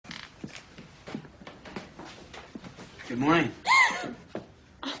Good morning.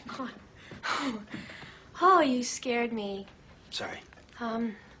 Oh, God. Oh, you scared me. Sorry.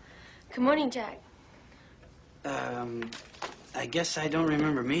 Good morning, Jack. I guess I don't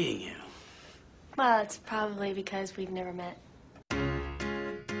remember meeting you. Well, it's probably because we've never met.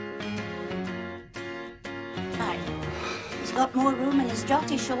 Hi. He's got more room in his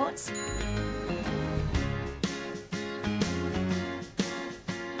jockey shorts.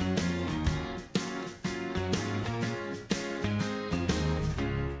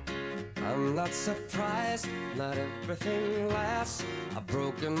 I'm not surprised, not everything lasts. I've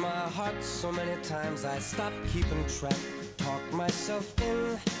broken my heart so many times I stopped keeping track. Talk myself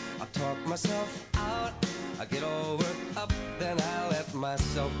in, I talk myself out. I get all worked up, then I let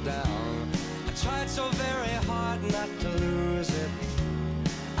myself down. I tried so very hard not to lose it.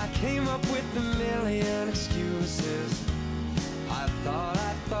 I came up with a million excuses. I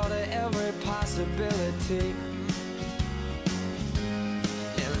thought of every possibility.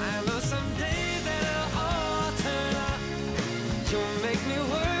 Someday that'll all turn out. You'll make me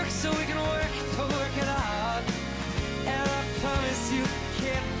work so we can work to work it out. And I promise you,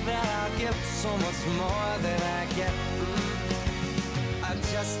 kid, that I'll give so much more than I get. I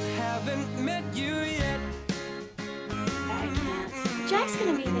just haven't met you yet. I can't. Jack's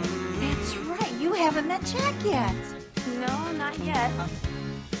gonna be there. That's right. You haven't met Jack yet. No, not yet.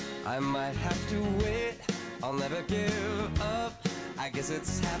 I might have to wait. I'll never give up. I guess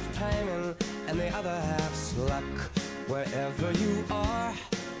it's half timing and the other half's luck. Wherever you are,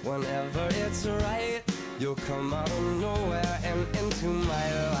 whenever it's right, you'll come out of nowhere and into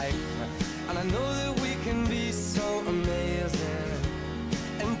my life. And I know that we can be so amazing.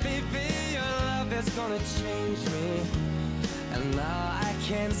 And baby, your love is gonna change me. And now I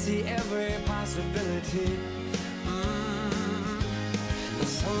can see every possibility. And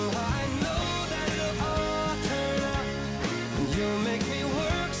somehow I know that it'll all turn out. You'll make me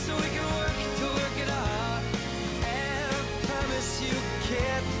work so we can work to work it out. And I promise you,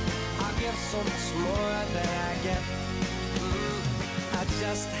 kid, I'll give so much more than I get. I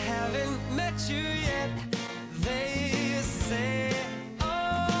just haven't met you yet. They say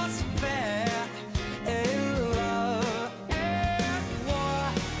all's fair in love and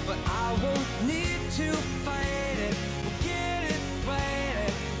war, but I won't need to fight it. We'll get it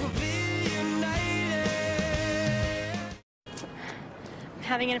right, we'll be united.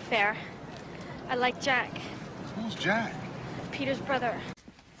 Having an affair. I like Jack. Who's Jack? Peter's brother.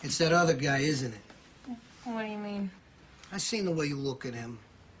 It's that other guy, isn't it? What do you mean? I seen the way you look at him.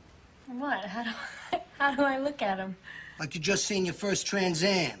 What? How do I look at him? Like you just seen your first Trans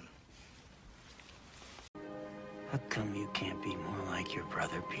Am. How come you can't be more like your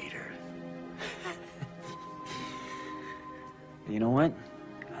brother, Peter? You know what?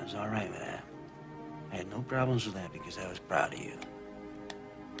 I was all right with that. I had no problems with that because I was proud of you.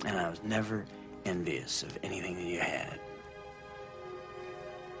 And I was never envious of anything that you had.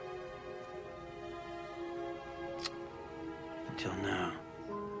 Until now.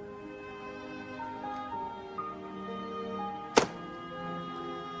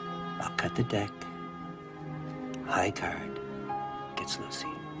 I'll cut the deck. High card gets Lucy.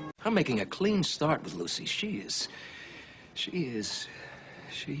 I'm making a clean start with Lucy.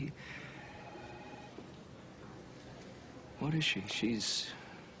 What is she?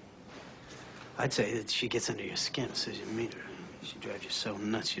 I'd say that she gets under your skin as soon as you meet her. She drives you so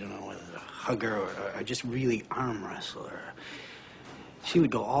nuts you don't know whether to hug her or just really arm wrestle her. She would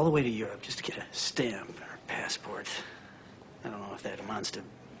go all the way to Europe just to get a stamp on her passport. I don't know if that amounts to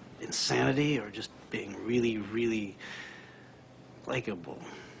insanity or just being really, really likable.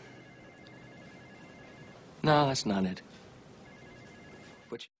 No, that's not it.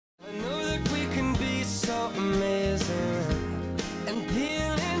 But I know that we can be so amazing, and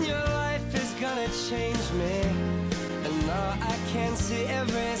being in your life is gonna change me. And now I can see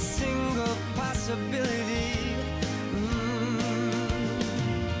every single possibility.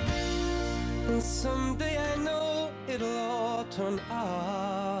 And someday I know it'll all turn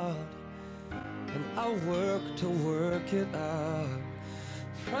out, and I'll work to work it out.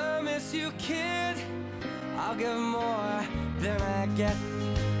 Promise you, kid, I'll give more than I get,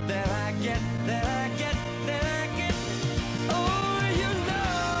 than I get, than I get, than I get. Oh, you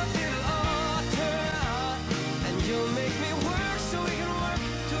know it'll all turn out, and you'll make me work so we can work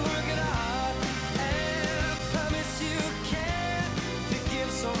to work it out. And I promise you, kid, to give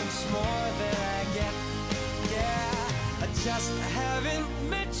so much more than I get. Yeah, I just haven't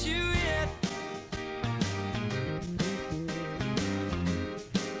met you yet.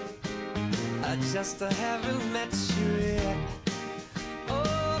 I just haven't met you yet. Oh,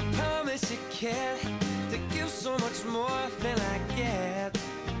 I promise you, kid, to give so much more than I get.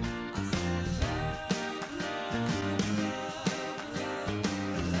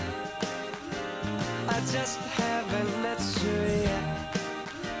 I just haven't met you yet.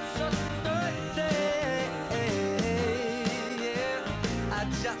 So birthday, yeah. I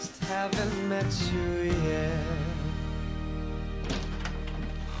just haven't met you yet.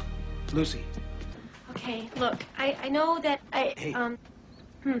 Lucy. Okay, look, I know that Hey.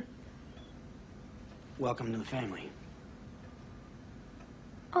 Welcome to the family.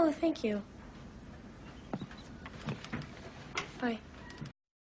 Oh, thank you.